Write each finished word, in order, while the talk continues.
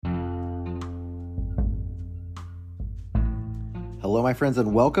Hello, my friends,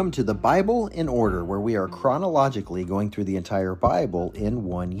 and welcome to the Bible in Order, where we are chronologically going through the entire Bible in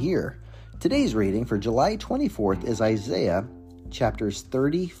 1 year. Today's reading for July 24th is Isaiah chapters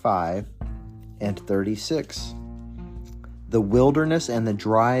 35 and 36. The wilderness and the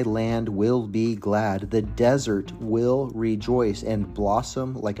dry land will be glad. The desert will rejoice and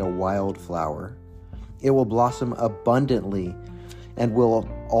blossom like a wildflower. It will blossom abundantly and will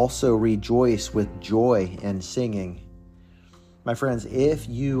also rejoice with joy and singing. My friends, if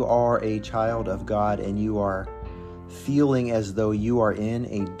you are a child of God and you are feeling as though you are in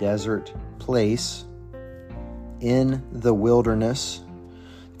a desert place, in the wilderness,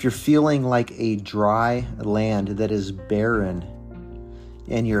 if you're feeling like a dry land that is barren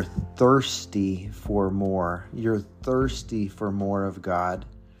and you're thirsty for more of God,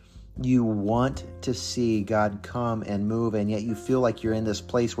 you want to see God come and move, and yet you feel like you're in this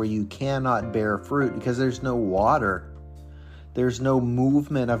place where you cannot bear fruit because there's no water. There's no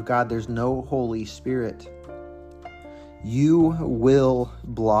movement of God. There's no Holy Spirit. You will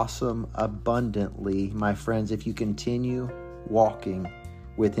blossom abundantly, my friends, if you continue walking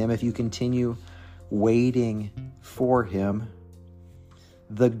with Him, if you continue waiting for Him.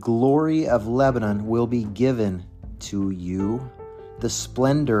 The glory of Lebanon will be given to you. The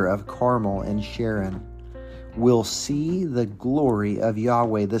splendor of Carmel and Sharon will see the glory of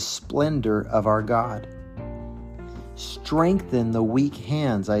Yahweh, the splendor of our God. Strengthen the weak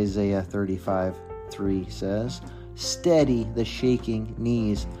hands, Isaiah 35:3 says. Steady the shaking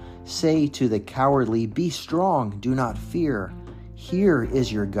knees. Say to the cowardly, be strong, do not fear. Here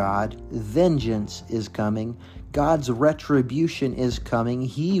is your God. Vengeance is coming. God's retribution is coming.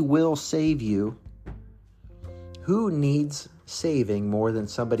 He will save you. Who needs saving more than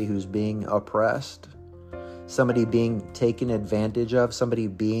somebody who's being oppressed? Somebody being taken advantage of? Somebody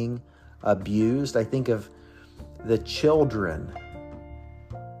being abused? I think of the children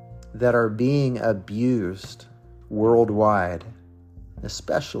that are being abused worldwide,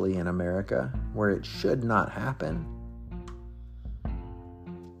 especially in America, where it should not happen.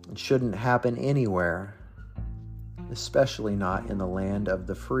 It shouldn't happen anywhere, especially not in the land of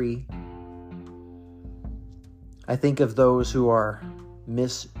the free. I think of those who are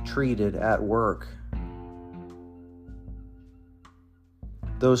mistreated at work,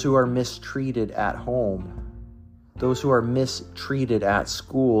 those who are mistreated at home, those who are mistreated at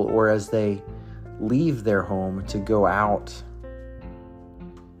school, or as they leave their home to go out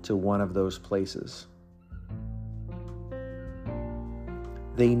to one of those places.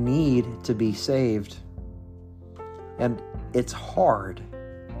 They need to be saved. And it's hard.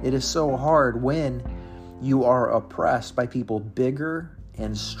 It is so hard when you are oppressed by people bigger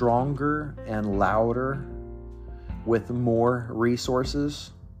and stronger and louder with more resources.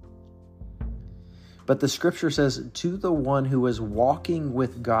 But the scripture says, to the one who is walking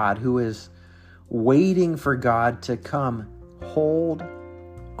with God, who is waiting for God to come, hold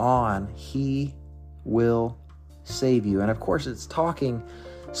on. He will save you. And of course, it's talking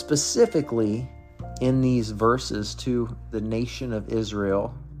specifically in these verses to the nation of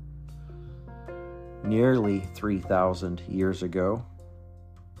Israel nearly 3,000 years ago.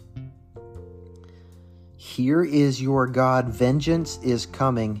 Here is your God. Vengeance is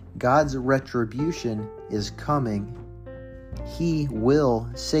coming. God's retribution is coming. He will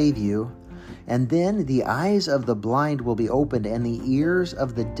save you. And then the eyes of the blind will be opened and the ears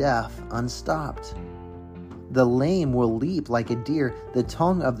of the deaf unstopped. The lame will leap like a deer. The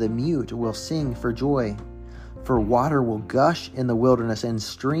tongue of the mute will sing for joy. For water will gush in the wilderness and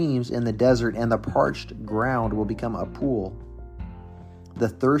streams in the desert, and the parched ground will become a pool. The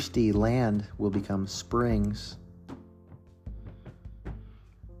thirsty land will become springs.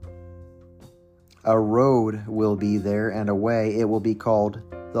 A road will be there and a way. It will be called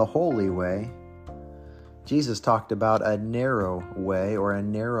the Holy Way. Jesus talked about a narrow way or a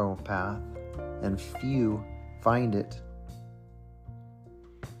narrow path, and few find it.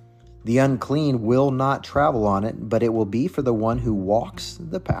 The unclean will not travel on it, but it will be for the one who walks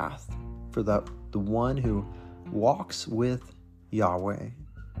the path, for the one who walks with Yahweh,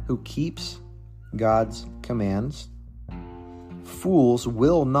 who keeps God's commands. Fools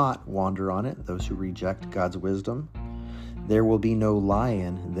will not wander on it, those who reject God's wisdom. There will be no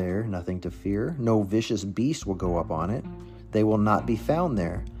lion there, nothing to fear. No vicious beast will go up on it. They will not be found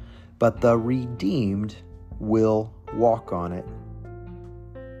there, but the redeemed will walk on it.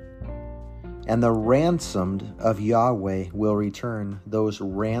 And the ransomed of Yahweh will return, those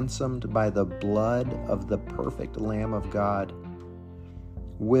ransomed by the blood of the perfect Lamb of God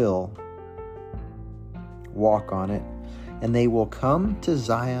will walk on it. And they will come to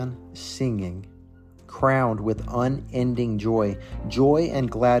Zion singing, crowned with unending joy. Joy and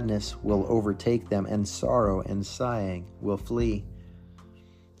gladness will overtake them, and sorrow and sighing will flee.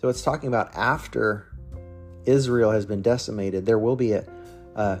 So it's talking about after Israel has been decimated, there will be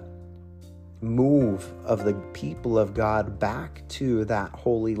a move of the people of God back to that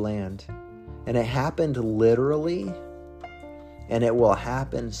holy land. And it happened literally, and it will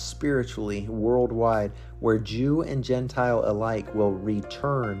happen spiritually worldwide, where Jew and Gentile alike will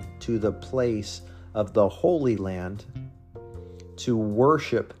return to the place of the Holy Land to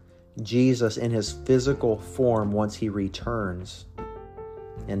worship Jesus in his physical form once he returns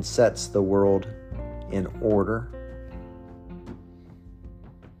and sets the world in order.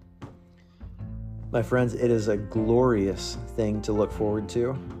 My friends, it is a glorious thing to look forward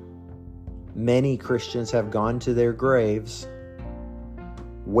to. Many Christians have gone to their graves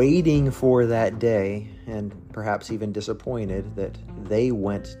waiting for that day, and perhaps even disappointed that they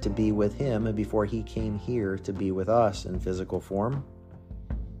went to be with him before he came here to be with us in physical form.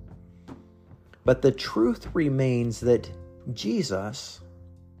 But the truth remains that Jesus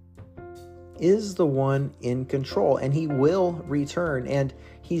is the one in control, and he will return, and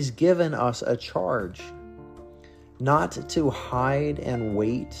he's given us a charge not to hide and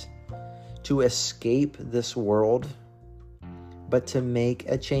wait to escape this world, but to make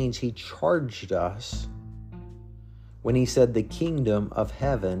a change. He charged us when he said the kingdom of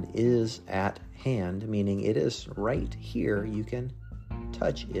heaven is at hand, meaning it is right here. You can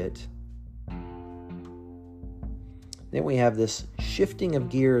touch it. Then we have this shifting of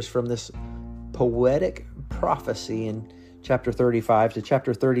gears from this poetic prophecy in chapter 35 to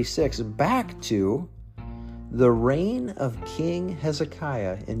chapter 36 back to the reign of King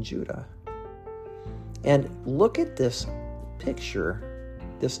Hezekiah in Judah. And look at this picture,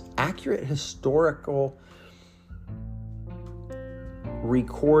 this accurate historical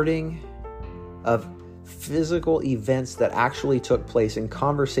recording of physical events that actually took place and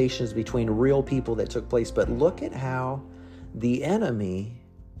conversations between real people that took place. But look at how the enemy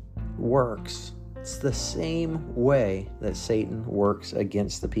works. It's the same way that Satan works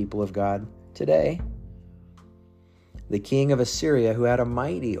against the people of God today. The king of Assyria, who had a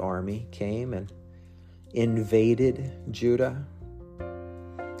mighty army, came and invaded Judah.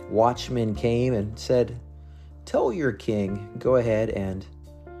 Watchmen came and said, "Tell your king, go ahead and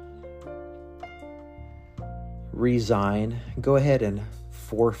resign. Go ahead and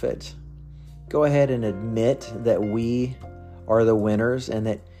forfeit. Go ahead and admit that we are the winners and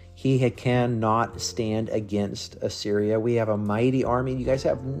that he cannot stand against Assyria. We have a mighty army. You guys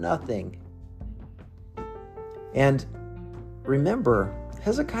have nothing." And remember,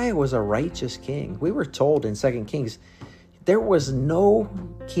 Hezekiah was a righteous king. We were told in 2 Kings, there was no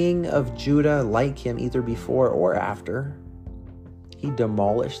king of Judah like him either before or after. He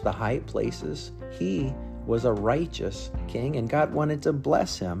demolished the high places. He was a righteous king, and God wanted to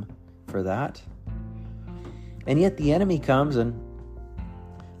bless him for that. And yet the enemy comes, and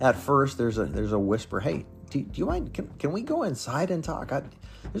at first there's a whisper, "Hey, do you mind? Can we go inside and talk?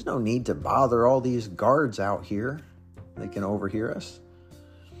 There's no need to bother all these guards out here. They can overhear us."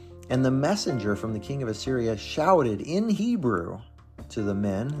 And the messenger from the king of Assyria shouted in Hebrew to the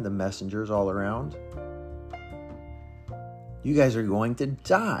men, the messengers all around, "You guys are going to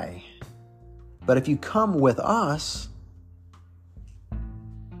die. But if you come with us,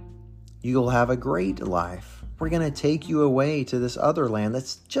 you'll have a great life. We're going to take you away to this other land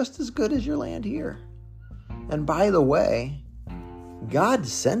that's just as good as your land here. And by the way, God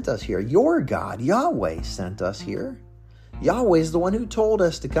sent us here. Your God, Yahweh, sent us here. Yahweh's the one who told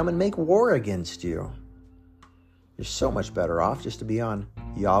us to come and make war against you. You're so much better off just to be on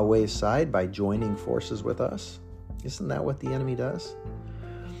Yahweh's side by joining forces with us." Isn't that what the enemy does?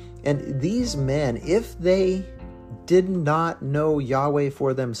 And these men, if they did not know Yahweh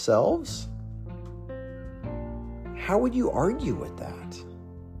for themselves, how would you argue with that?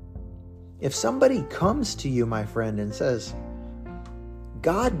 If somebody comes to you, my friend, and says,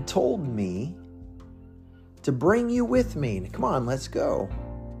 "God told me to bring you with me. Come on, let's go."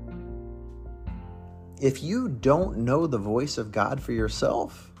 If you don't know the voice of God for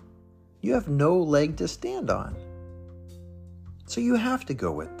yourself, you have no leg to stand on. So you have to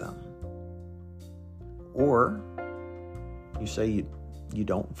go with them. Or you say you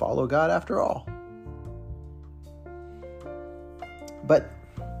don't follow God after all. But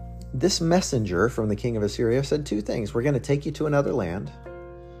this messenger from the king of Assyria said two things. "We're going to take you to another land."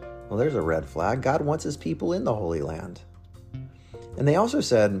 Well, there's a red flag. God wants his people in the Holy Land. And they also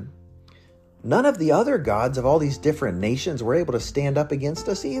said, "None of the other gods of all these different nations were able to stand up against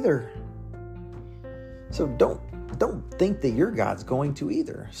us either. So don't think that your God's going to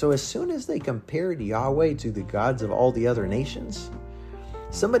either. So as soon as they compared Yahweh to the gods of all the other nations,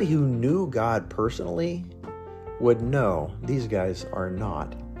 somebody who knew God personally would know these guys are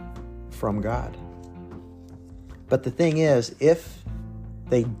not from God. But the thing is, if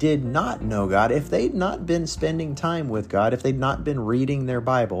they did not know God, if they'd not been spending time with God, if they'd not been reading their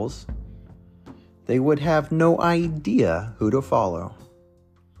Bibles, they would have no idea who to follow.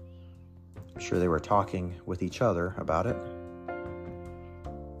 I'm sure they were talking with each other about it.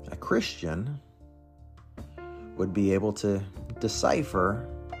 A Christian would be able to decipher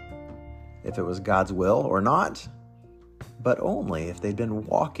if it was God's will or not, but only if they'd been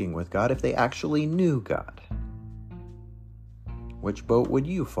walking with God, if they actually knew God. Which boat would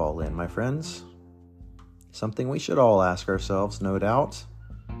you fall in, my friends? Something we should all ask ourselves, no doubt.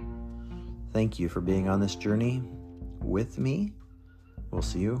 Thank you for being on this journey with me. We'll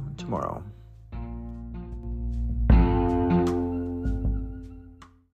see you tomorrow.